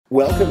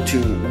Welcome to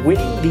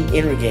Winning the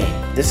Inner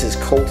Game. This is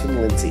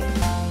Colton Lindsay.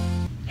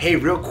 Hey,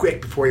 real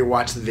quick before you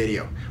watch the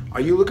video. Are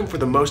you looking for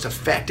the most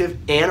effective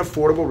and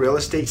affordable real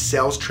estate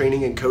sales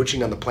training and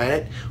coaching on the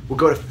planet? Well,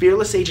 go to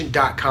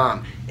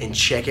fearlessagent.com and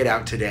check it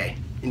out today.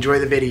 Enjoy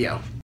the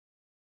video.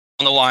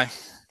 On the why.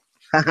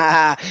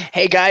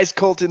 Hey guys,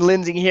 Colton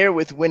Lindsay here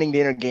with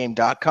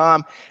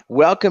winningtheinnergame.com.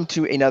 Welcome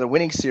to another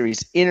winning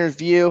series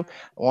interview.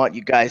 I want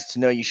you guys to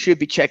know you should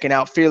be checking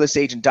out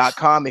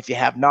fearlessagent.com if you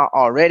have not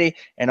already,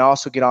 and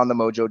also get on the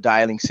Mojo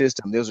dialing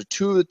system. Those are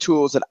two of the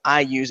tools that I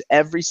use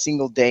every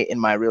single day in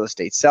my real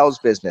estate sales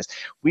business.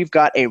 We've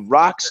got a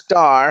rock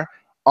star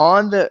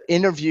on the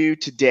interview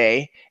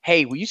today.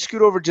 Hey, will you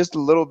scoot over just a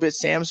little bit,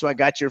 Sam, so I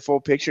got your full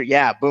picture?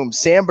 Yeah, boom.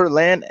 Sam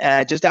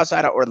Berlant, just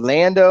outside of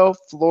Orlando,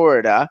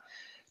 Florida.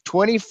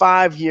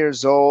 25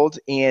 years old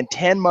and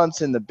 10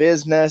 months in the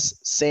business.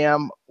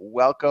 Sam,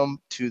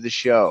 welcome to the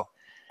show.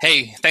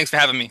 Hey, thanks for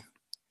having me.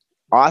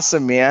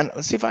 Awesome, man.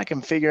 Let's see if I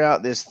can figure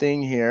out this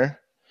thing here.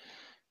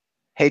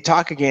 Hey,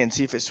 talk again.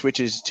 See if it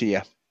switches to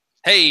you.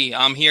 Hey,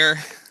 I'm here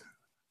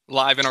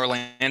live in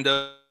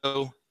Orlando.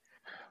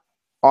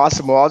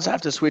 Awesome. Well, I'll just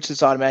have to switch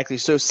this automatically.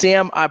 So,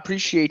 Sam, I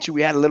appreciate you.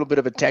 We had a little bit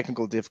of a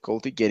technical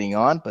difficulty getting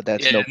on, but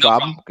that's no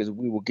problem because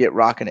we will get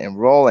rocking and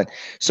rolling.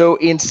 So,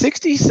 in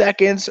 60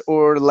 seconds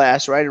or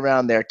less, right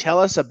around there, tell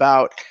us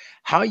about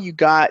how you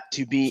got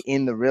to be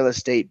in the real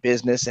estate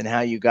business and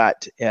how you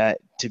got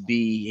to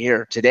be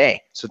here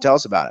today. So, tell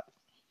us about it.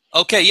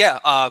 Okay, yeah.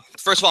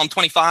 First of all, I'm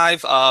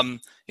 25. I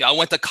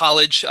went to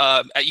college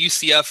at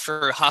UCF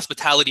for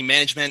hospitality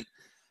management.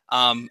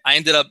 I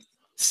ended up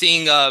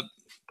seeing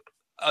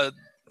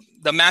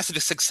the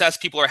massive success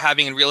people are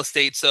having in real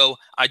estate. So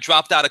I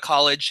dropped out of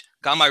college,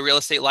 got my real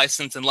estate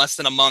license in less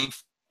than a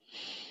month,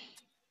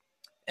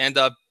 and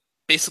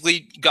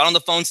basically got on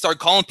the phone, started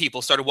calling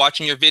people, started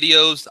watching your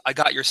videos. I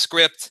got your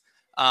script.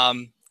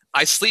 I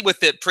sleep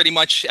with it pretty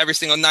much every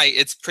single night.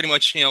 It's pretty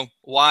much,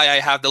 why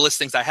I have the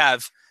listings I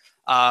have.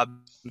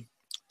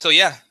 So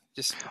yeah,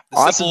 just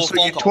awesome.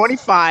 So you're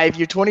 25,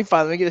 you're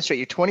 25. Let me get this straight.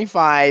 You're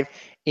 25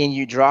 and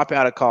you drop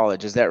out of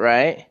college. Is that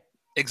right?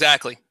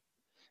 Exactly.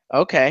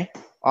 Okay.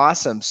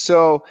 Awesome.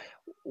 So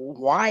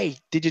why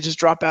did you just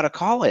drop out of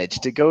college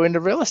to go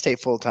into real estate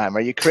full time? Are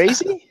you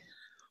crazy?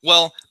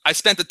 Well, I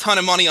spent a ton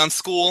of money on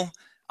school.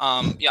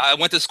 I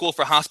went to school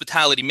for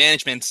hospitality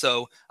management.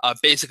 So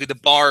basically the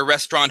bar,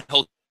 restaurant,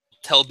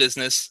 hotel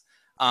business.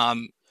 I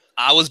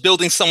was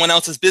building someone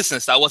else's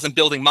business. I wasn't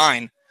building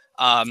mine.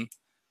 How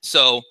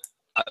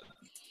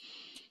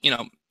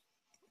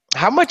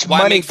much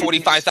money? Make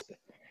 45,000?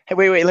 Hey,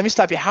 wait. Let me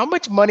stop you. How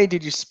much money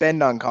did you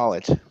spend on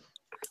college?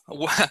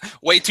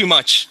 Way too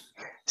much.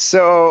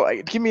 So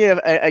give me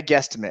a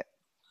guesstimate.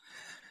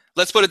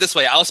 Let's put it this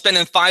way. I was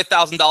spending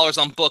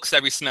 $5,000 on books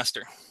every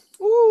semester.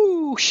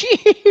 Ooh,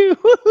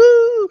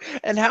 woo-hoo.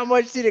 And how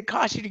much did it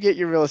cost you to get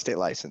your real estate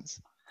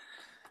license?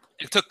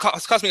 It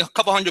cost me a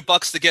couple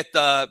 $100 to get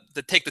to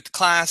take the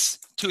class,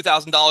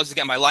 $2,000 to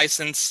get my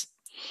license.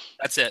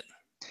 That's it.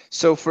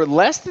 So for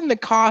less than the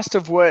cost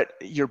of what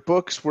your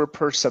books were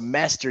per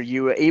semester,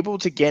 you were able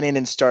to get in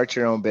and start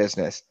your own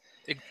business.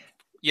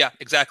 Yeah,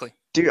 exactly.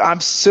 Dude,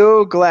 I'm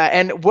so glad.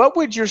 And what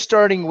would your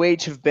starting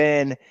wage have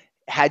been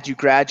had you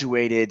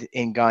graduated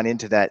and gone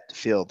into that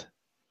field?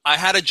 I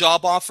had a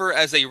job offer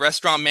as a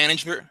restaurant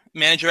manager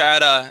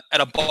at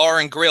a bar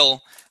and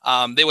grill.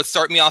 They would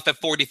start me off at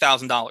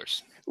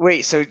 $40,000.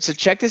 Wait, so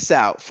check this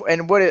out.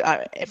 And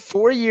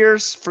 4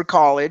 years for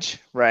college,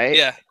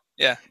 right?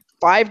 Yeah.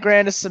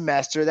 $5,000 a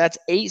semester. That's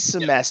 8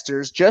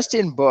 semesters just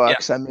in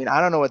books. Yeah. I mean,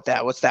 I don't know what's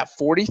that?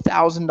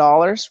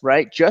 $40,000,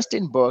 right? Just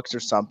in books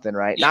or something,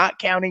 right? Yeah. Not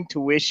counting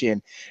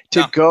tuition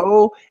to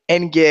go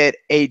and get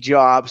a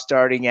job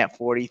starting at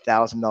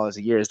 $40,000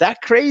 a year. Is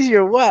that crazy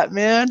or what,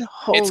 man?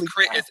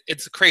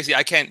 It's crazy.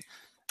 I don't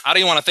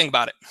even want to think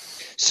about it.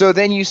 So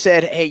then you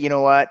said, hey, you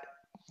know what?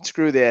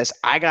 Screw this.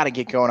 I got to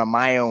get going on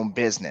my own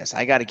business.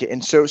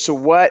 And so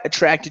what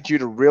attracted you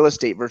to real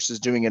estate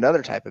versus doing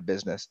another type of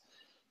business?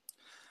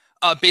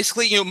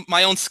 Basically,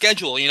 my own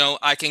schedule.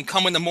 I can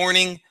come in the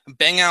morning,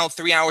 bang out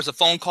 3 hours of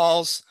phone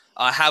calls,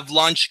 have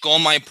lunch, go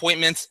on my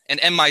appointments,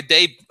 and end my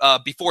day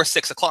before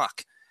 6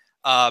 o'clock.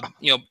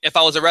 If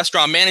I was a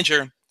restaurant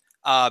manager,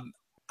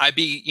 I'd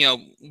be,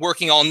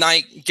 working all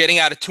night, getting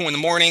out at 2 in the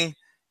morning,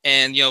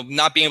 and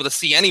not being able to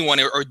see anyone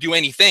or do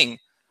anything.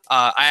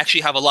 I actually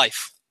have a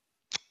life.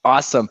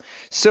 Awesome.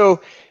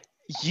 So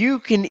you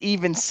can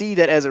even see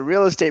that as a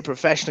real estate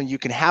professional, you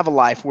can have a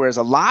life, whereas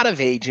a lot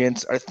of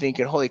agents are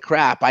thinking, holy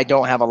crap, I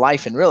don't have a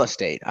life in real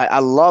estate. I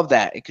love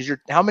that because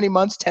you're how many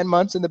months? 10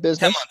 months in the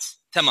business?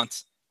 10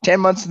 months.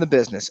 10 months in the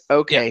business.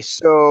 Okay. Yeah.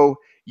 So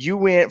you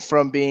went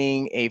from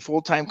being a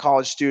full-time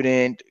college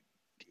student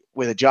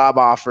with a job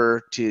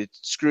offer to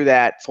screw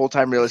that,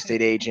 full-time real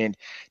estate agent.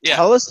 Yeah.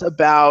 Tell us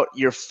about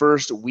your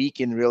first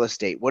week in real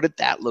estate. What did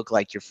that look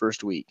like your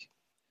first week?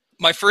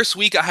 My first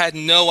week, I had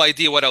no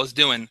idea what I was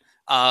doing.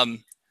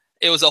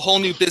 It was a whole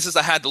new business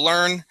I had to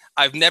learn.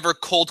 I've never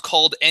cold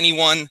called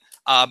anyone.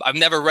 I've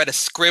never read a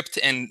script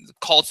and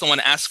called someone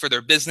to ask for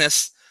their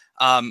business.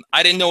 I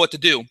didn't know what to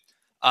do.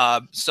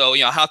 So,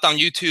 I hopped on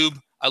YouTube.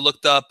 I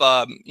looked up,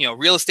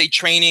 real estate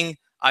training.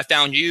 I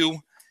found you,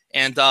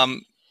 and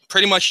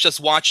pretty much just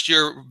watched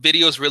your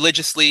videos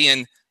religiously,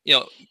 and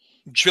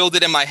drilled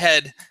it in my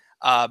head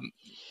of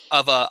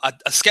a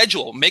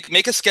schedule.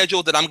 Make a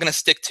schedule that I'm going to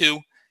stick to,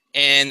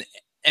 and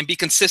be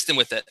consistent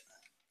with it.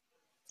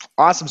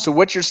 Awesome. So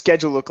what's your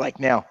schedule look like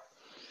now?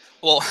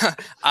 Well,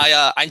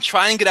 I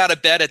try and get out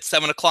of bed at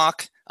 7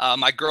 o'clock.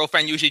 My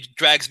girlfriend usually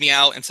drags me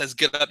out and says,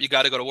 "Get up, you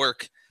got to go to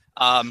work."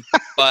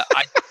 But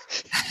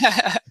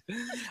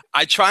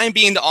I try and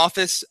be in the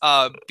office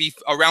be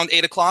around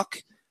 8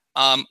 o'clock.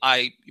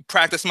 I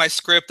practice my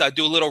script. I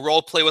do a little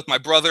role play with my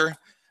brother.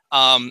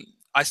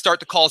 I start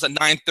the calls at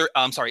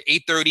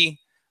 8:30.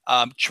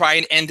 Try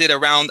and end it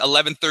around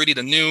 11:30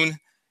 to noon,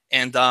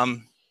 and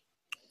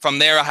from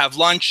there I have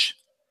lunch.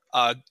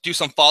 Do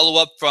some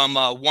follow-up from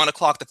 1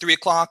 o'clock to 3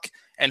 o'clock,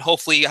 and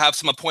hopefully have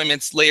some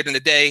appointments later in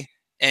the day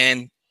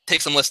and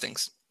take some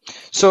listings.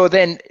 So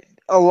then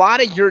a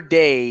lot of your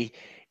day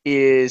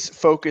is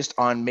focused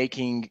on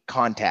making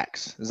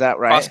contacts. Is that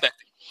right?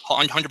 Prospecting,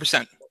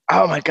 100%.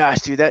 Oh my gosh,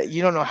 dude,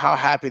 you don't know how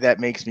happy that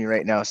makes me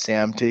right now,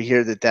 Sam, to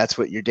hear that that's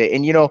what your day.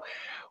 And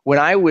when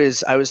I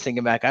was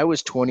thinking back, I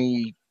was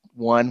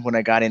 21 when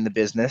I got in the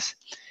business.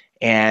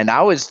 And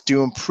I was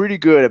doing pretty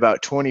good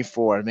about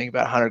 24, making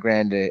about 100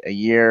 grand a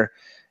year.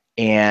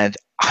 And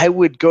I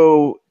would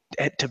go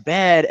to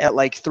bed at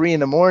like 3 in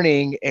the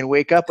morning and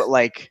wake up at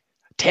like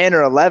 10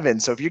 or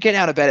 11. So if you're getting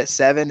out of bed at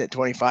 7 at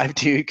 25,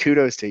 dude,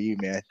 kudos to you,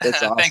 man.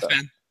 That's awesome. Thanks,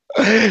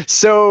 man.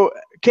 So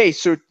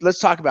let's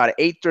talk about it.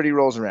 8:30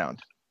 rolls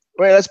around.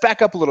 Wait, let's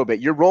back up a little bit.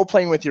 You're role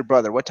playing with your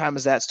brother. What time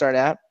does that start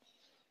at?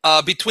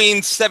 Between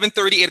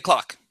 7:30, 8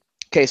 o'clock.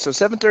 Okay, so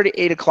 7:30,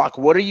 8 o'clock,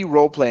 what are you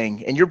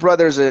role-playing? And your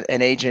brother's an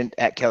agent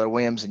at Keller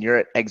Williams, and you're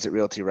at Exit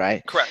Realty,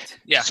 right? Correct,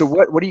 yeah. So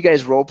what are you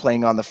guys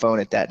role-playing on the phone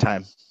at that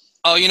time?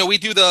 Oh, we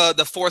do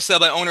the for sale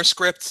by owner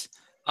script,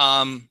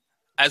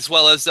 as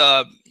well as,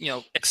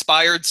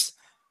 expireds.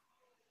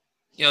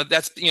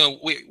 That's,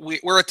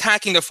 we're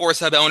attacking the for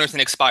sale by owners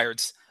and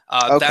expireds.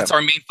 Okay. That's our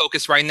main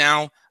focus right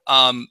now.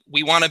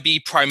 We want to be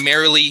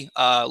primarily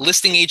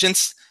listing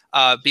agents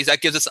because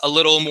that gives us a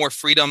little more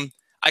freedom.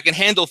 I can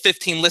handle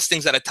 15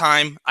 listings at a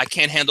time. I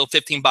can't handle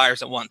 15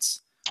 buyers at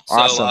once.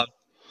 Awesome. So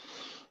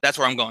that's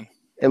where I'm going.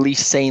 At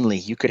least sanely.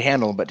 You could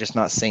handle them, but just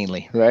not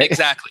sanely, right?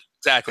 Exactly.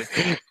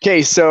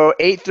 Okay, so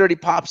 8:30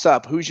 pops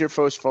up. Who's your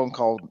first phone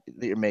call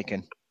that you're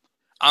making?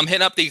 I'm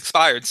hitting up the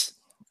expireds.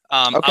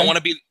 Okay. I want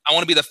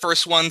to be the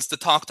first ones to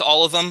talk to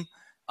all of them.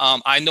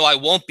 I know I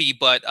won't be,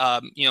 but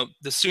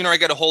the sooner I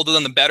get a hold of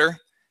them, the better.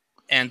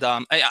 And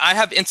I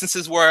have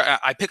instances where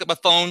I pick up a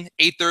phone,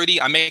 8:30,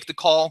 I make the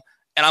call,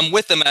 and I'm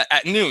with them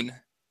at noon,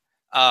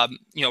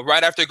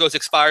 right after it goes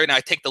expired, and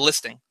I take the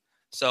listing.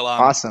 So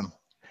awesome.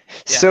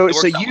 Yeah, so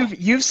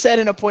you've set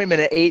an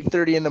appointment at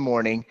 8:30 in the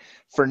morning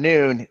for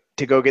noon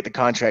to go get the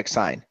contract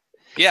signed.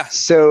 Yeah.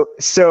 So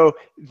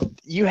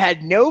you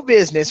had no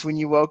business when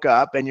you woke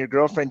up and your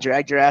girlfriend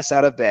dragged your ass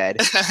out of bed.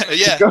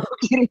 Yeah. To go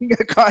getting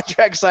a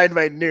contract signed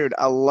by noon.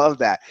 I love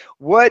that.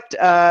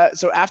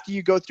 So after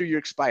you go through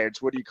your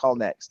expireds, what do you call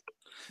next?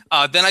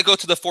 Then I go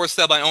to the for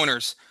sale by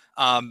owners.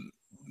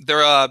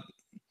 They're a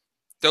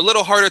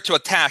little harder to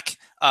attack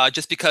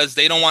just because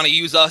they don't want to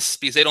use us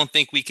because they don't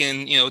think we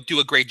can, do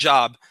a great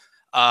job.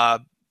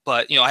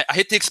 But I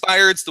hit the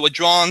expireds, the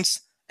withdrawals,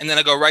 and then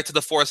I go right to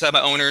the for sale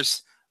by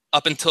owners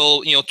up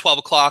until 12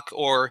 o'clock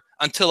or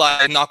until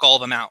I knock all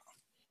of them out.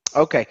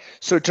 Okay,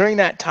 so during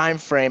that time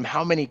frame,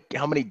 how many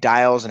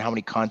dials and how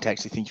many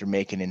contacts do you think you're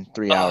making in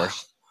 3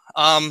 hours?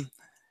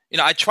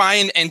 I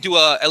try and do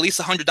at least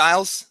 100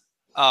 dials.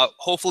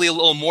 Hopefully a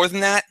little more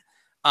than that.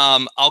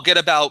 I'll get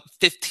about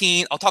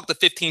 15. I'll talk to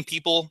 15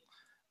 people.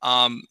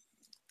 Out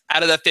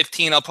of that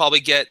 15, I'll probably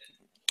get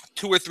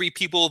 2 or 3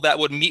 people that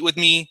would meet with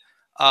me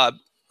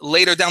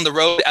later down the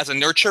road as a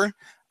nurture.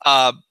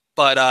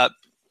 But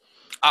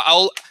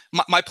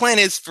my plan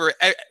is for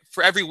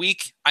every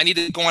week, I need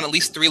to go on at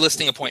least 3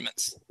 listing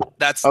appointments.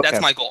 That's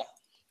my goal.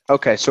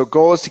 Okay, so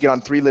goal is to get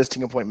on 3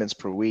 listing appointments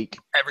per week.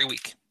 Every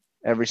week.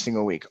 Every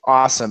single week.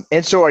 Awesome.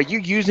 And so are you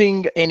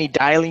using any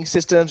dialing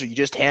systems or are you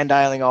just hand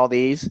dialing all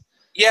these?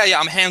 Yeah,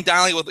 I'm hand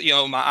dialing with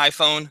my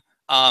iPhone.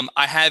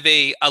 I have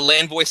a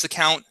land voice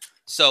account,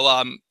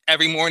 so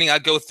every morning I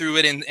go through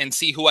it and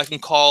see who I can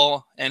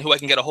call and who I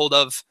can get a hold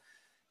of,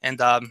 and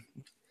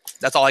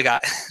that's all I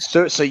got.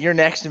 So your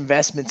next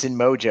investment's in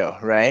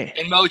Mojo, right?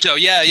 In Mojo,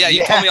 yeah.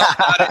 You told me all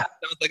about it.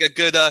 Sounds like a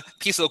good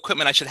piece of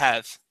equipment I should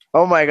have.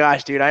 Oh my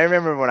gosh, dude! I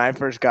remember when I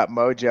first got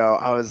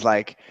Mojo,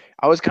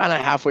 I was kind of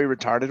halfway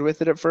retarded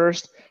with it at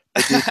first.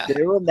 But dude,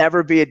 there will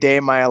never be a day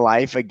in my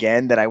life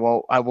again that I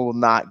will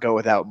not go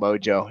without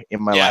Mojo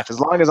in my life. As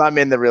long as I'm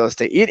in the real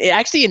estate,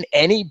 actually in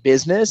any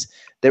business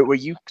where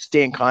you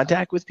stay in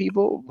contact with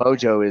people,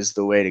 Mojo is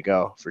the way to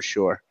go for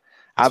sure.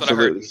 That's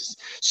absolutely.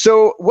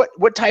 So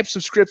what types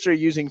of scripts are you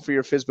using for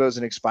your FSBOs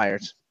and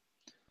expireds?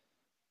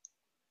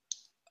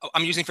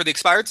 I'm using for the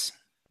expireds?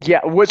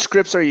 Yeah. What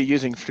scripts are you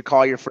using to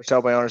call your for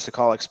sale by owners to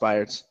call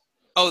expireds?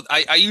 Oh,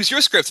 I use your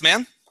scripts,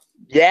 man.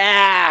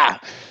 Yeah.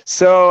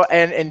 So,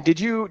 and did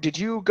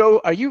you go,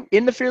 are you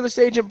in the Fearless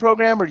Agent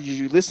program, or did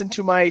you listen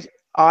to my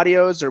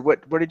audios, or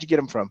where did you get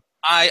them from?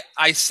 I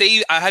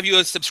say I have you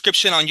a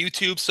subscription on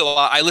YouTube, so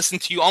I listen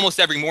to you almost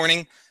every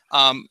morning.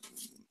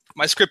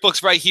 My script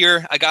book's right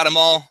here. I got them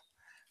all.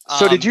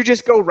 So did you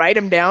just go write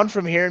them down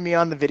from hearing me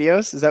on the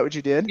videos? Is that what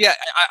you did? Yeah,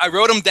 I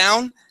wrote them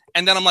down,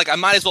 and then I'm like, I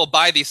might as well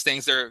buy these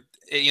things. They're,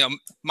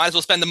 might as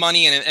well spend the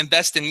money and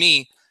invest in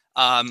me.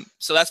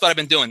 So that's what I've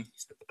been doing.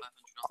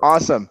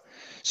 Awesome.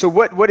 So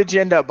what did you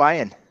end up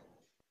buying?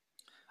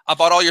 I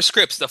bought all your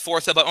scripts, the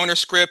Fourth of an Owner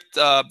script,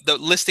 the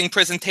listing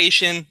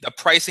presentation, the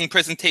pricing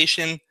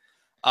presentation,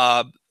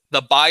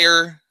 the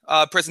buyer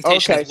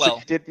presentation as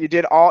well. So you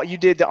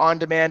did the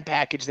on-demand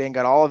package, then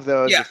got all of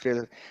those. Yeah.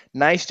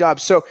 Nice job.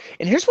 So,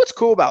 and here's what's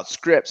cool about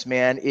scripts,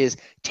 man, is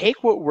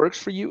take what works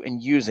for you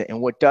and use it,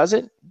 and what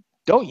doesn't,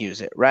 don't use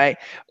it, right?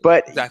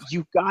 But Exactly.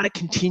 you've got to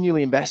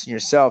continually invest in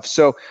yourself.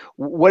 So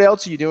what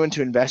else are you doing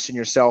to invest in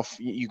yourself?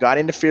 You got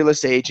into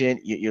Fearless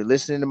Agent, you're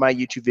listening to my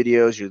YouTube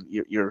videos,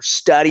 you're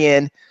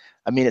studying.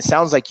 I mean, it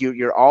sounds like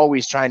you're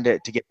always trying to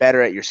get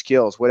better at your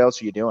skills. What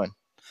else are you doing?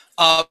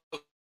 Well,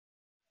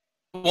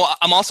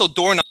 I'm also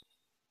door knocking.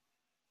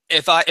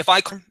 If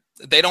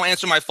they don't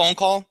answer my phone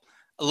call,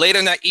 later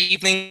in that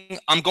evening,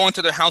 I'm going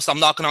to their house, I'm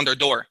knocking on their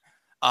door.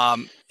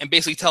 And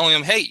basically telling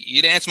them, hey,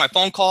 you didn't answer my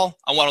phone call.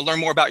 I want to learn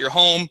more about your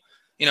home.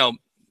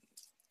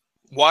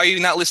 Why are you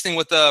not listening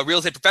with a real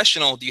estate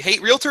professional? Do you hate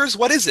realtors?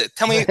 What is it?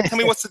 Tell me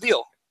what's the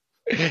deal?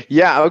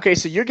 Yeah. Okay.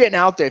 So you're getting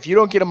out there. If you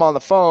don't get them on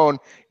the phone,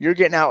 you're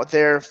getting out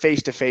there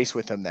face to face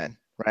with them then,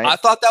 right? I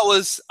thought it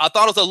was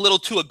a little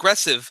too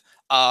aggressive.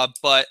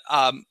 But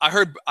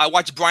I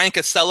watched Brian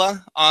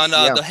Casella on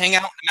the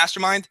Hangout, the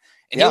Mastermind,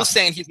 and he was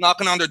saying he's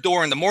knocking on their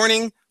door in the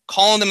morning,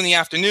 calling them in the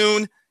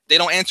afternoon. They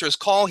don't answer his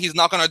call. He's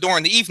knocking on our door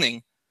in the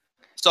evening.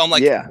 So I'm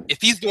like,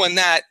 if he's doing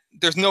that,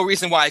 there's no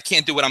reason why I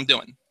can't do what I'm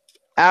doing.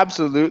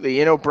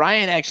 Absolutely.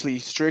 Brian actually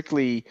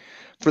strictly,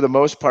 for the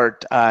most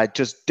part,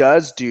 just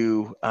does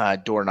do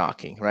door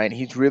knocking, right?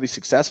 He's really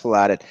successful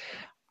at it.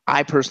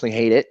 I personally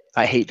hate it.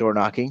 I hate door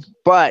knocking,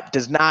 but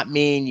does not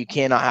mean you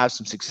cannot have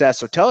some success.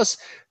 So tell us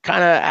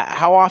kind of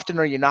how often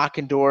are you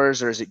knocking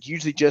doors, or is it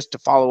usually just to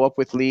follow up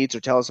with leads,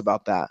 or tell us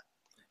about that?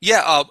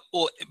 Yeah,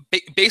 well,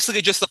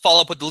 basically just to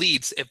follow up with the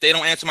leads. If they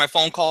don't answer my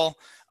phone call,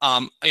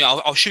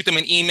 I'll shoot them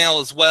an email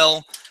as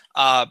well.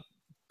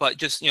 But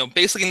just,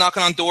 basically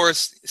knocking on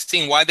doors,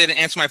 seeing why they didn't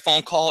answer my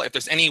phone call, if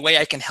there's any way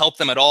I can help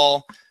them at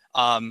all,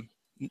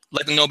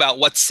 let them know about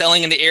what's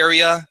selling in the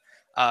area,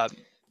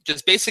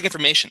 just basic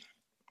information.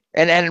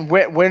 And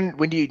when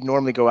do you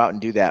normally go out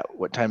and do that?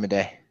 What time of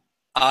day?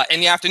 In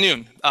the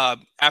afternoon,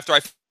 after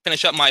I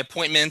finish up my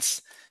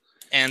appointments,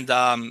 and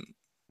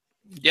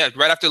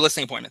right after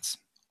listing appointments.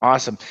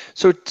 Awesome.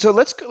 So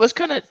let's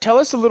kind of tell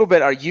us a little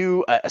bit. Are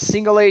you a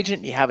single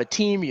agent? You have a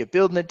team? You're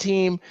building a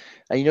team?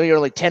 You're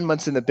only 10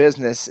 months in the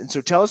business, and so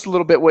tell us a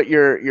little bit what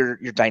your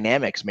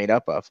dynamics made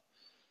up of.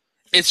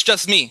 It's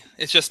just me.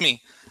 Just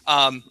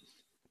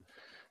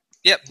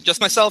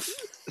myself.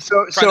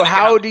 So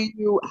how do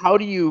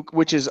you,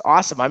 which is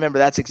awesome. I remember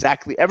that's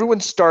exactly,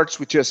 everyone starts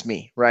with just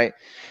me, right?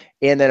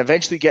 And then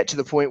eventually get to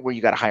the point where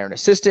you got to hire an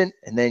assistant,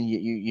 and then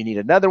you need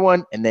another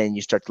one, and then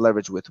you start to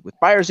leverage with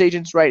buyer's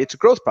agents, right? It's a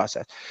growth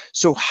process.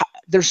 So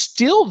there's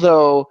still,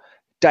 though,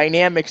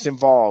 dynamics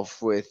involved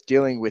with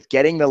dealing with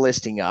getting the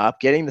listing up,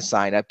 getting the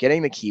sign up,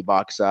 getting the key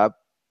box up,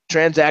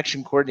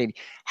 transaction coordinating.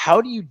 How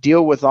do you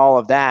deal with all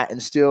of that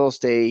and still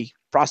stay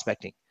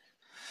prospecting?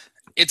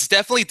 It's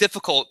definitely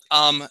difficult.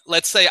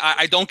 Let's say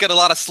I don't get a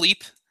lot of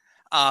sleep.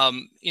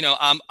 I'm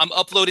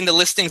uploading the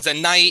listings at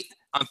night.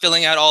 I'm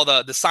filling out all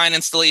the sign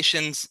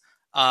installations.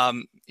 I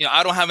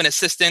don't have an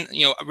assistant.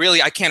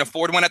 Really, I can't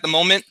afford one at the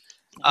moment.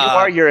 You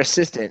are your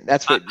assistant.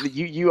 That's what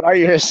you are,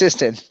 your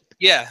assistant.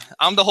 Yeah,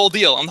 I'm the whole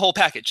deal. I'm the whole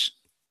package.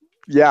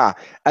 Yeah,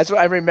 that's what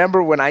I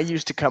remember when I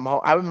used to come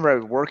home. I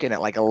remember working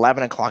at like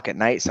 11 o'clock at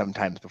night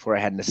sometimes before I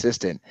had an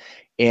assistant.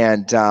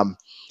 And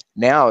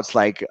now it's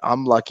like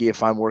I'm lucky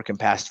if I'm working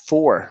past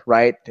 4,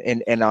 right?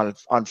 And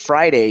on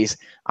Fridays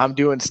I'm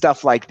doing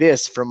stuff like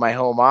this from my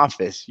home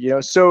office.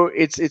 So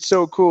it's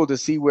so cool to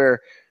see where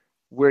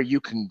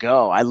you can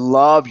go. I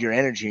love your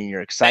energy and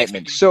your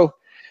excitement. So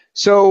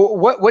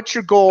what's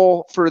your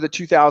goal for the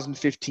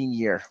 2015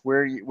 year? Where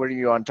are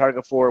you on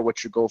target for?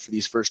 What's your goal for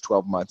these first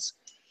 12 months?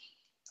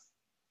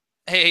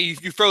 Hey,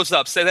 you froze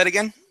up. Say that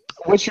again.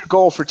 What's your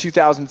goal for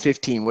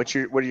 2015? What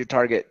are your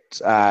targets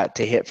to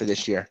hit for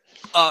this year?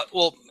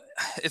 Well,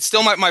 it's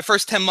still my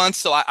first 10 months,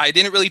 so I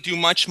didn't really do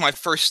much my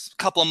first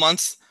couple of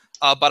months,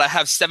 but I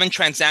have 7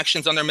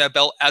 transactions under my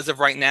belt as of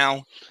right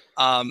now.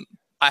 I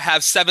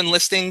have 7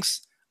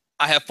 listings.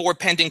 I have 4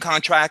 pending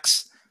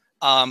contracts.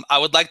 I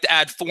would like to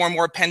add 4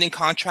 more pending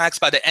contracts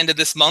by the end of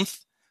this month.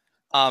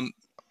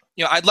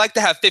 I'd like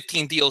to have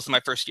 15 deals in my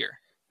first year.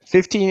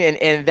 15,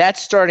 and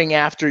that's starting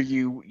after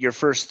your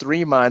first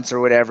 3 months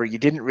or whatever. You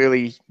didn't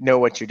really know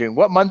what you're doing.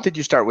 What month did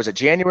you start? Was it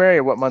January,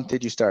 or what month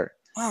did you start?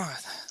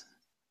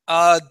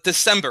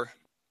 December.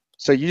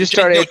 So you just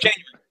started.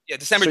 January. Yeah,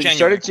 December, So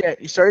January.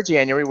 you started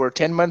January. We're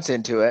 10 months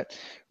into it,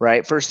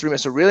 right? First 3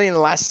 months. So really in the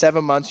last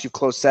 7 months, you've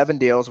closed 7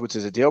 deals, which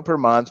is a deal per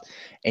month,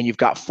 and you've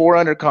got 4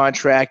 under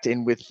contract,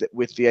 and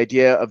with the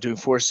idea of doing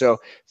 4. So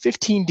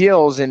 15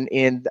 deals in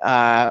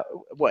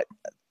what,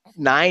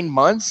 9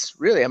 months?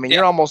 Really? I mean,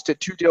 you're almost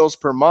at 2 deals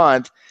per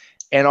month,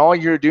 and all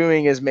you're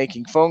doing is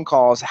making phone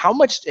calls. How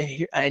much,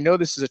 I know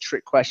this is a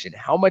trick question,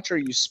 how much are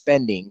you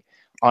spending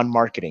on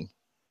marketing?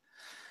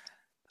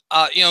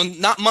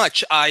 Not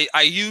much. I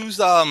use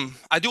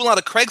I do a lot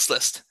of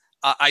Craigslist.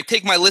 I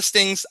take my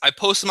listings, I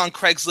post them on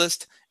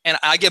Craigslist, and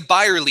I get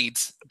buyer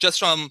leads just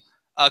from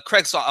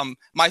Craigslist.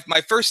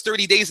 My first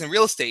 30 days in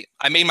real estate,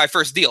 I made my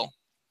first deal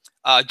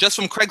just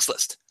from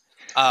Craigslist.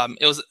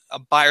 It was a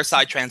buyer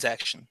side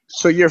transaction.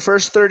 So your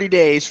first 30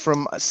 days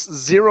from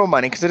zero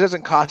money, because it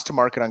doesn't cost to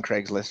market on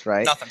Craigslist,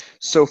 right? Nothing.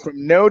 So from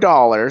no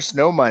dollars,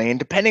 no money, and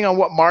depending on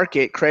what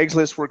market,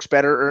 Craigslist works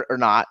better or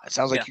not. It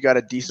sounds like you got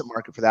a decent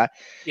market for that.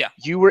 Yeah.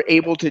 You were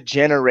able to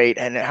generate,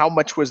 and how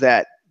much was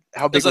that?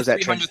 How big was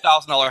that?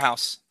 $300,000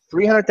 house.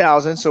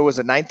 $300,000. So it was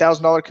a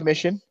 $9,000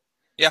 commission.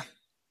 Yeah.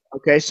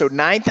 Okay, so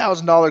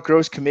 $9,000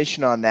 gross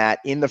commission on that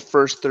in the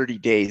first 30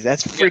 days.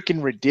 That's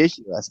freaking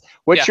ridiculous.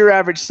 What's your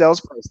average sales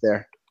price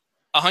there?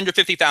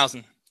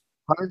 $150,000.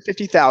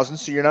 $150,000.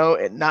 So you're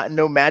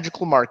no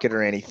magical market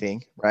or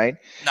anything, right?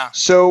 No.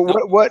 So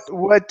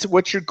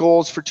what's your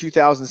goals for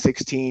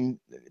 2016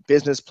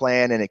 business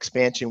plan and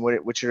expansion?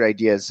 What's your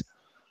ideas?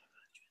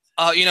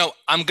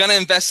 I'm gonna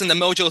invest in the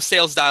Mojo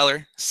sales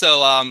dialer,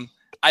 so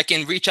I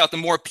can reach out to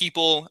more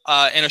people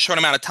in a short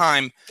amount of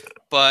time.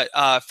 But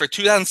for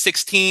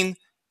 2016,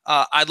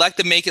 I'd like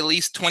to make at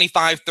least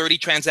 25, 30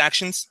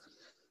 transactions.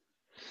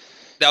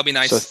 That would be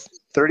nice. So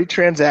 30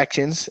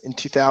 transactions in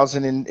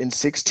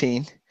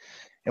 2016.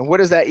 And what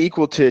does that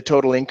equal to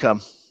total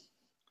income?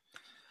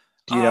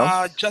 Do you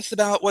know? Just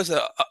about,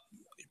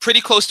 pretty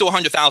close to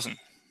 100,000.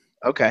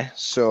 Okay.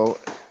 So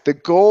the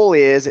goal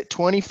is at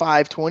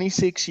 25,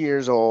 26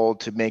 years old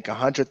to make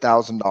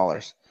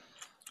 $100,000.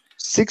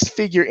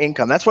 6-figure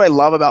income. That's what I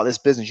love about this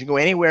business. You go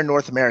anywhere in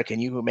North America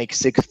and you can make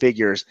 6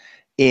 figures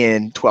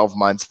in 12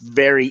 months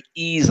very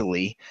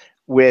easily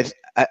with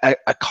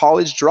a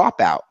college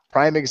dropout.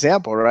 Prime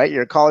example, right?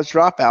 You're a college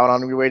dropout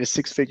on your way to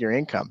 6-figure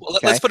income. Well,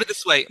 let's put it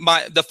this way.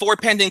 The 4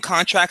 pending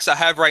contracts I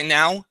have right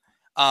now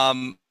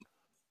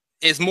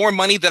is more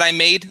money that I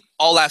made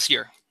all last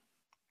year.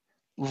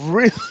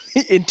 Really?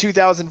 In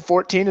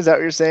 2014? Is that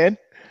what you're saying?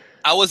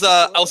 I was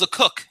a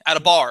cook at a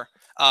bar.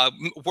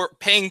 We're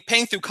paying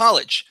through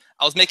college.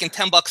 I was making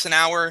 $10 an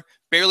hour,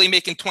 barely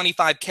making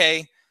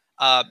 25K.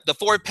 The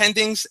 4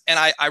 pendings, and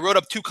I wrote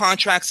up 2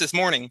 contracts this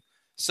morning.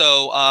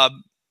 So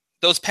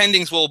those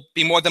pendings will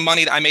be more than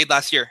money that I made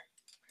last year.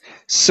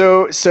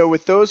 So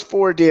with those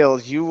 4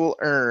 deals, you will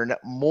earn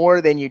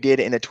more than you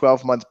did in a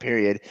 12-month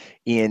period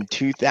in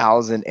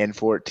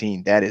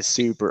 2014. That is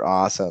super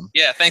awesome.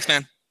 Yeah, thanks,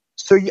 man.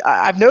 So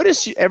I've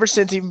noticed ever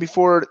since, even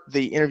before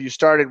the interview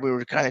started, we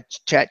were kind of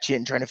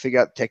chatting, trying to figure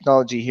out the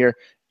technology here.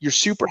 You're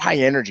super high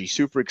energy,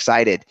 super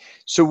excited.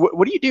 So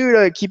what do you do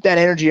to keep that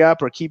energy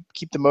up or keep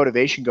the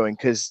motivation going?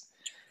 Because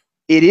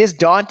it is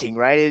daunting,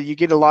 right? You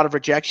get a lot of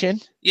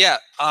rejection. Yeah,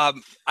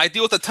 I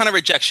deal with a ton of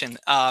rejection,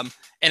 and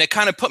it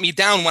kind of put me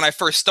down when I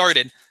first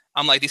started.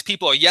 I'm like, these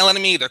people are yelling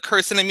at me, they're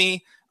cursing at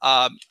me.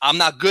 I'm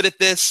not good at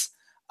this.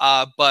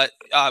 But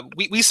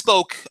we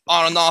spoke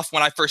on and off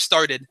when I first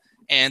started,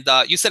 and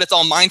you said it's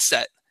all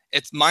mindset.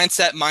 It's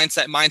mindset,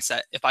 mindset,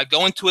 mindset. If I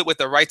go into it with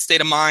the right state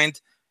of mind,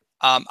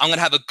 I'm going to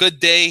have a good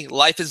day.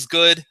 Life is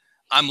good.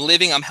 I'm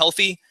living. I'm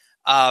healthy.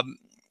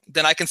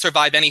 Then I can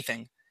survive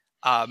anything.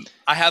 I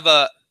have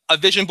a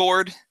vision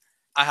board.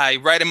 I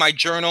write in my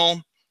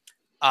journal.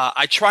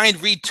 I try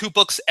and read 2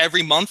 books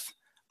every month,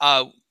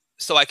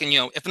 so I can,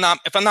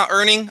 if I'm not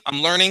earning,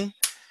 I'm learning,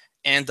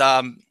 and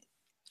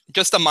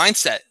just a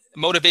mindset,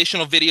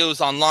 motivational videos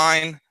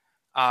online,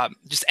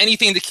 just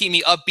anything to keep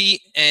me upbeat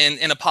and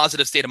in a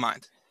positive state of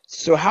mind.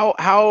 So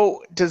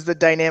how does the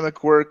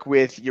dynamic work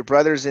with your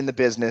brothers in the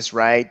business,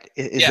 right?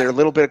 Is there a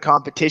little bit of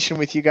competition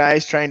with you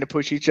guys trying to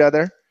push each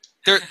other?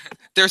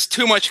 There's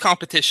too much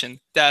competition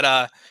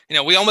that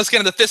we almost get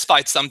into fist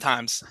fights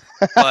sometimes.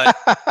 But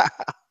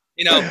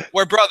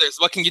we're brothers.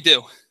 What can you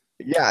do?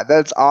 Yeah,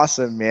 that's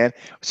awesome, man.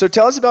 So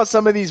tell us about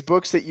some of these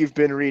books that you've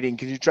been reading,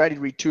 because you try to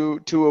read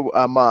two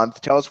a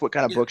month. Tell us what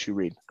kind of books you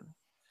read.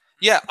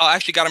 Yeah, I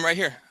actually got them right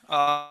here.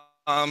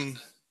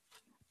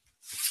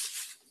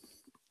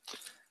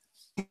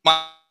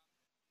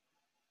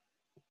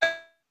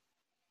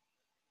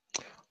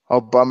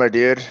 Oh, bummer,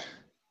 dude.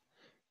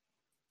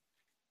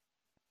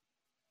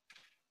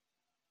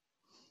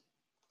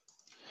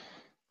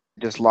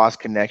 Just lost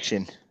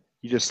connection.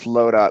 You just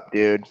slowed up,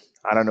 dude.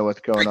 I don't know what's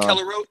going on.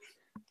 Keller wrote.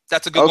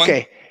 That's a good one.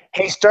 Okay.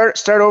 Hey, start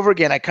over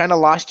again. I kind of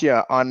lost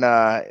you on.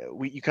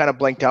 You kind of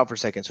blanked out for a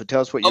second. So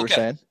tell us what you were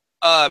saying.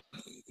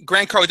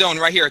 Grant Cardone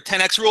right here.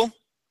 10X rule.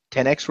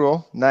 10X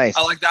rule. Nice.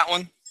 I like that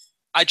one.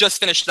 I just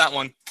finished that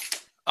one.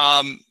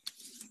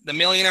 The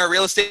Millionaire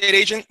Real Estate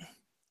Agent.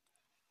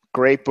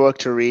 Great book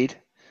to read.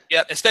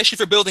 Yeah, especially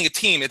for building a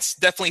team. It's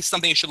definitely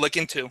something you should look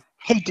into.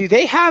 Hey, do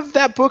they have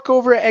that book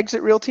over at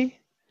Exit Realty?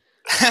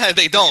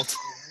 They don't.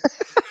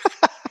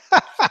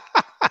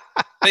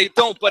 They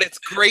don't, but it's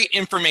great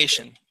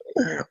information.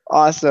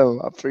 Awesome.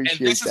 And Appreciate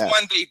this is that.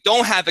 one they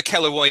don't have at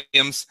Keller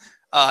Williams,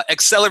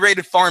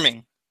 Accelerated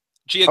Farming,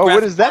 Oh, what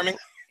Geographic is that? Farming.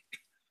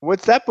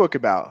 What's that book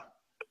about?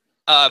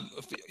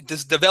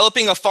 Just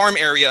developing a farm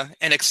area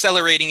and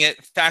accelerating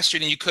it faster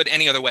than you could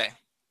any other way.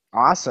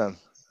 Awesome.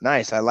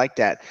 Nice. I like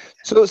that.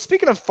 So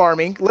speaking of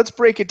farming, let's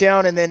break it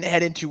down and then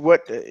head into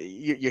what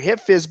you hit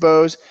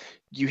FSBOs,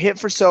 you hit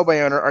for sale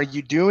by owner. Are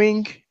you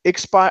doing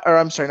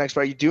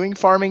are you doing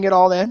farming at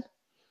all then?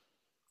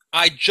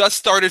 I just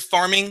started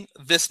farming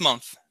this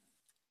month.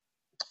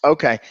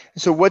 Okay.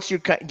 So what's your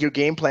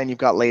game plan you've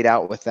got laid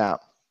out with that?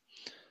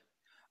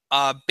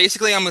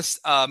 Basically,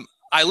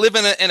 I live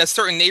in a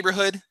certain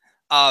neighborhood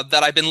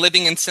that I've been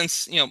living in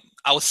since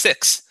I was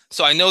 6.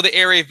 So I know the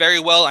area very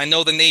well. I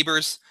know the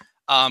neighbors.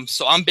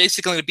 So I'm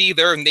basically going to be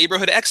their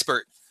neighborhood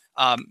expert,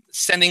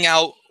 sending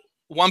out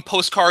one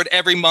postcard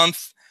every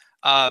month,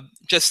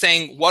 just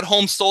saying what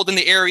homes sold in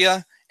the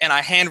area, and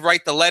I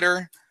handwrite the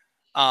letter.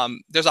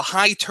 There's a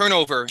high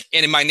turnover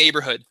in my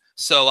neighborhood,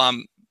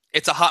 so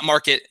it's a hot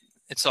market,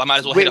 and so I might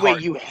as well hit it hard.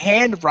 Wait, you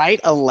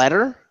handwrite a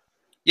letter?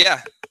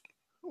 Yeah.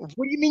 What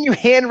do you mean you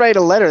handwrite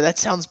a letter? That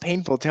sounds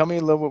painful. Tell me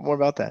a little bit more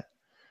about that.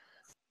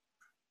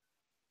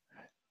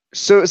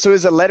 So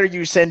is a letter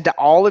you send to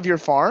all of your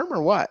farm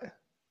or what?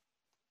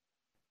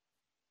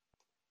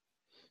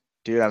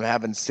 Dude, I'm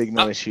having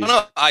signal issues.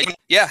 No,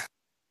 yeah.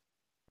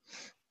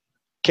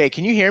 Okay,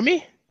 can you hear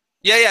me?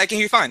 Yeah, I can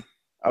hear you fine.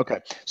 Okay.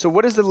 So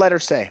what does the letter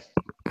say?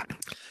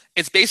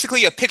 It's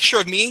basically a picture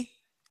of me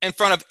in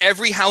front of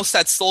every house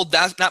that's sold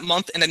that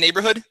month in the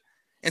neighborhood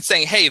and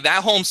saying, hey,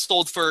 that home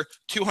sold for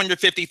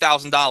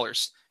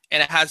 $250,000.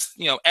 And it has,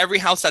 every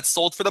house that's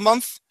sold for the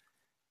month.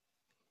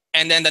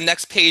 And then the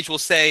next page will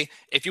say,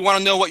 if you want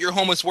to know what your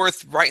home is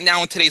worth right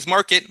now in today's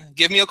market,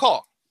 give me a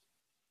call.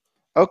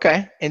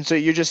 Okay. And so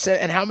you're just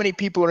saying, and how many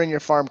people are in your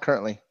farm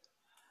currently?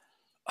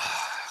 A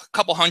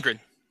couple hundred.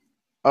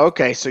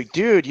 Okay. So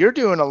dude, you're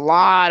doing a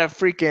lot of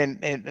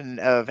freaking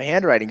of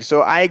handwriting.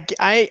 So I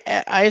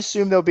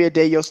assume there'll be a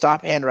day you'll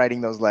stop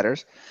handwriting those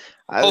letters.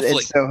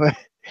 Hopefully.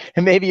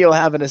 And maybe you'll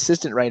have an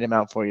assistant write them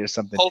out for you or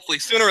something. Hopefully,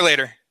 sooner or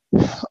later.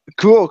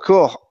 Cool.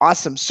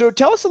 Awesome. So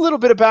tell us a little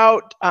bit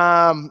about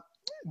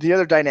the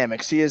other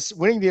dynamics. See, is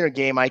winning the inner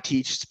game. I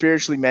teach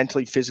spiritually,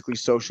 mentally, physically,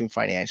 socially, and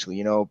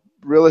financially.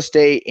 Real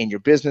estate and your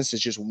business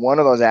is just one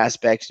of those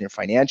aspects in your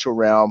financial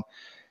realm.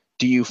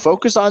 Do you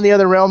focus on the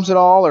other realms at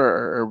all,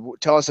 or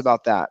tell us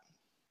about that?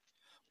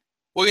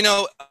 Well, me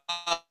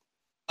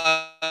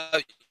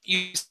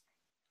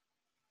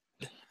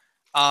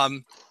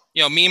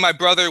and my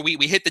brother,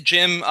 we hit the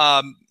gym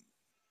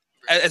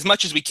as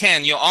much as we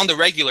can, on the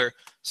regular.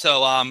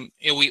 So,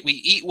 we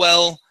eat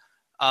well.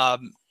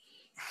 I'm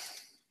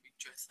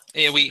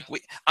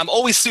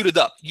always suited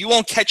up. You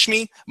won't catch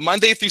me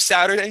Monday through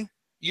Saturday.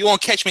 You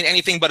won't catch me in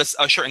anything but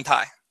a shirt and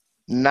tie.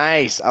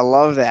 Nice. I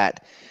love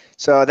that.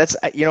 So that's,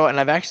 and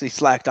I've actually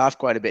slacked off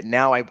quite a bit.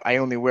 Now I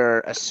only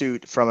wear a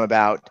suit from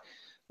about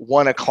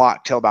 1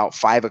 o'clock till about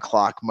 5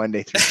 o'clock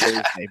Monday through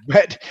Thursday.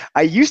 But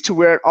I used to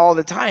wear it all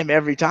the time,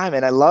 every time.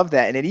 And I love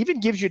that. And it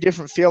even gives you a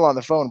different feel on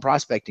the phone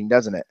prospecting,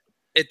 doesn't it?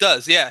 It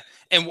does. Yeah.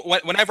 And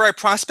whenever I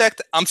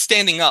prospect, I'm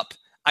standing up.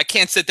 I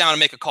can't sit down and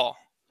make a call.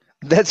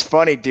 That's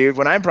funny, dude.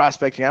 When I'm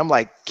prospecting, I'm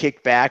like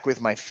kicked back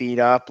with my feet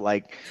up,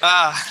 like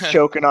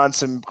choking on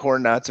some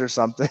corn nuts or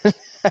something.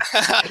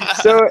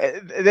 So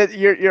that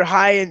you're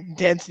high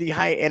intensity,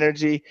 high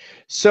energy.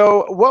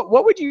 So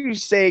what would you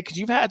say? Because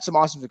you've had some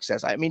awesome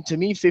success. I mean, to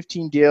me,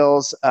 15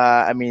 deals.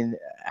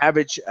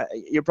 Average.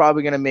 You're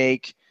probably going to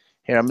make.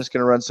 Here, I'm just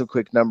going to run some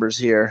quick numbers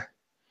here.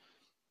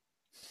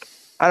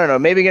 I don't know.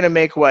 Maybe going to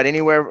make what,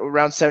 anywhere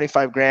around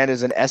 75 grand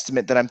is an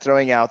estimate that I'm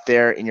throwing out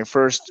there in your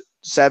first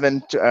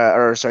 10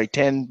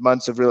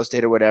 months of real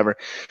estate or whatever.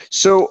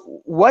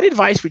 So what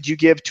advice would you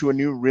give to a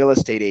new real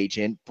estate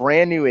agent,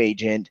 brand new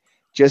agent,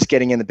 just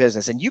getting in the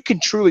business? And you can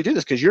truly do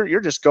this because you're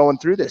just going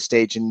through this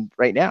stage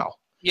right now.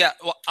 Yeah,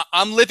 well,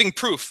 I'm living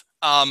proof.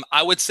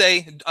 I would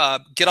say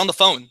get on the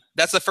phone.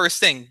 That's the first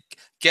thing.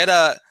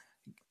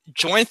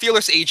 Join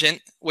Fearless Agent,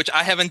 which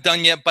I haven't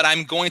done yet, but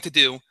I'm going to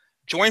do.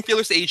 Join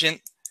Fearless Agent.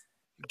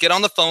 Get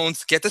on the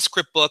phones, get the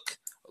script book,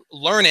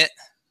 learn it,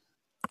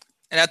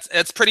 and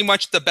that's pretty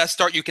much the best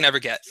start you can ever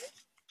get.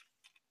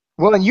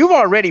 Well, and you've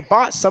already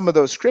bought some of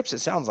those scripts, it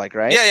sounds like,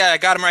 right? Yeah, I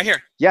got them right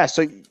here.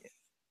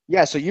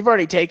 So you've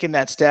already taken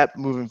that step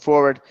moving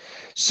forward.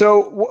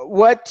 So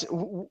what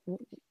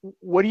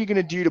are you going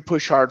to do to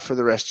push hard for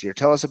the rest of the year?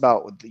 Tell us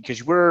about,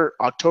 because we're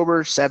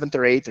October 7th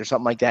or 8th or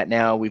something like that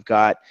now. We've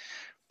got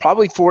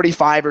probably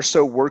 45 or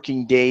so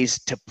working days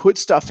to put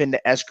stuff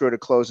into escrow to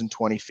close in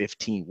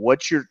 2015.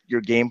 What's your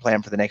game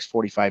plan for the next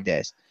 45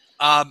 days?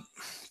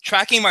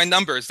 Tracking my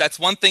numbers. That's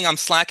one thing I'm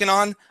slacking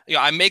on.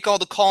 I make all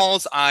the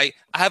calls. I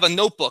have a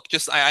notebook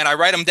and I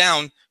write them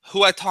down,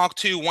 who I talked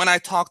to, when I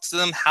talked to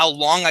them, how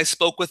long I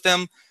spoke with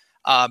them.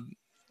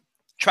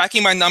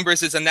 Tracking my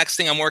numbers is the next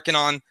thing I'm working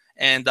on.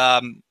 And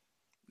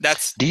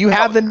Do you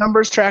have the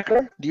numbers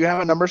tracker? Do you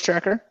have a numbers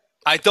tracker?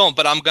 I don't,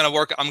 but I'm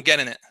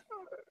getting it.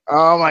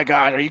 Oh my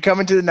God. Are you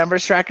coming to the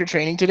numbers tracker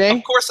training today?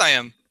 Of course I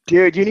am.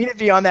 Dude, you need to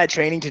be on that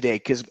training today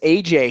because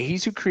AJ,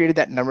 he's who created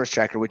that numbers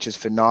tracker, which is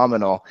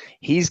phenomenal.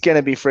 He's going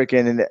to be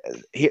freaking,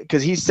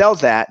 because he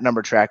sells that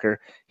number tracker.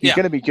 He's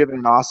going to be giving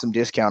an awesome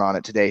discount on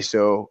it today.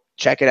 So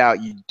check it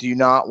out. You do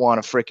not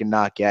want to freaking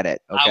not get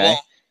it. Okay. I won't.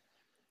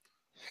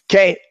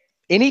 Okay.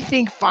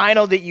 Anything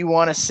final that you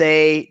want to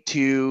say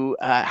to,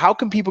 how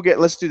can people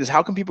let's do this.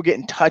 How can people get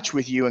in touch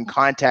with you and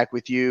contact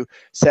with you,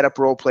 set up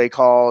role play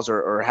calls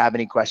or have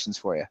any questions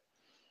for you?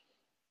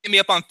 Hit me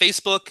up on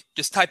Facebook.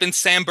 Just type in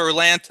Sam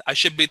Berlant. I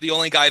should be the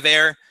only guy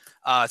there.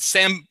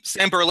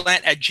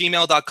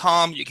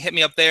 samberlant@gmail.com. You can hit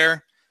me up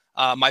there.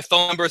 My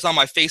phone number is on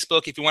my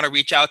Facebook if you want to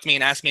reach out to me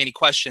and ask me any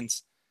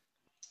questions.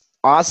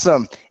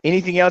 Awesome.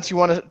 Anything else you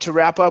want to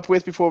wrap up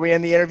with before we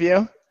end the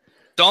interview?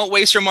 Don't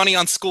waste your money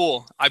on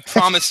school. I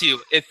promise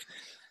you. If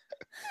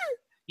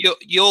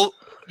you'll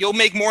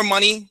make more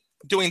money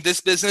doing this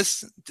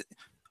business.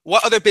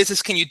 What other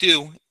business can you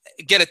do?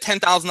 Get a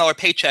 $10,000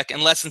 paycheck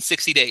in less than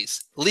 60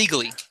 days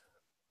legally.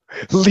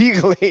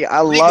 Legally, I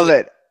love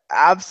it.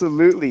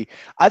 Absolutely.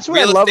 That's what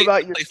I love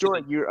about your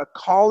story. You're a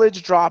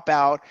college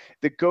dropout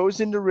that goes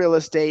into real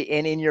estate,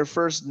 and in your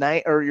first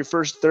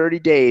 30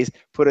 days,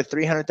 put a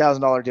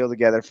 $300,000 deal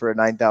together for a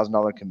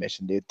 $9,000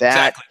 commission, dude.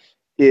 That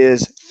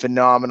is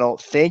phenomenal.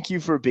 Thank you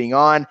for being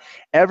on.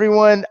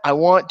 Everyone, I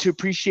want to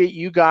appreciate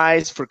you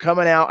guys for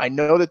coming out. I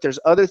know that there's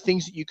other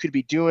things that you could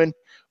be doing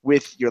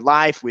with your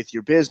life, with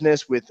your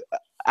business, with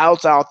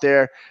out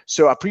there.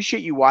 So I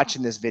appreciate you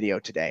watching this video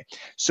today.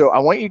 So I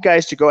want you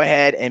guys to go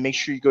ahead and make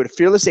sure you go to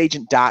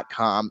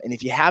fearlessagent.com. And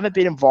if you haven't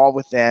been involved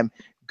with them,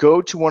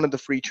 go to one of the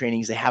free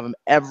trainings. They have them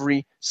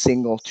every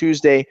single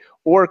Tuesday,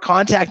 or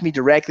contact me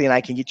directly and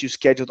I can get you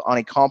scheduled on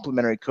a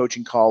complimentary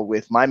coaching call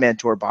with my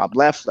mentor, Bob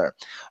Leffler.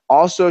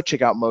 Also,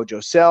 check out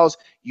Mojo Sales.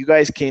 You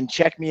guys can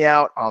check me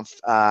out on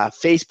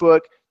Facebook,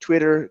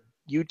 Twitter,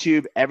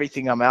 YouTube,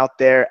 everything. I'm out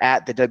there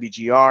at the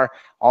WGR.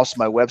 Also,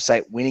 my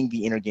website,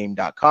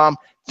 winningtheinnergame.com.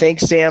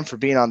 Thanks, Sam, for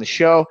being on the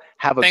show.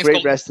 Have a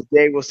great rest of the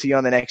day. We'll see you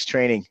on the next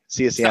training.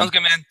 See you, Sam. Sounds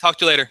good, man. Talk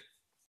to you later.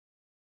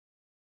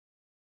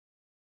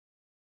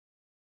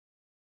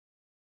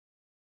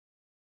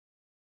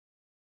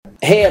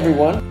 Hey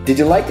everyone, did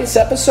you like this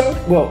episode?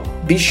 Well,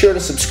 be sure to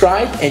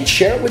subscribe and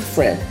share it with a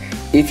friend.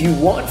 If you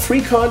want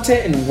free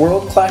content and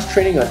world-class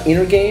training on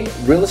inner game,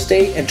 real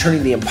estate, and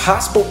turning the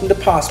impossible into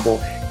possible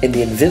and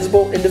the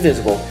invisible into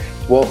visible,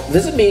 well,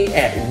 visit me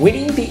at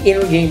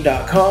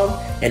winningtheinnergame.com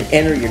and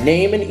enter your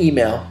name and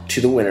email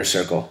to the winner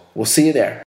circle. We'll see you there.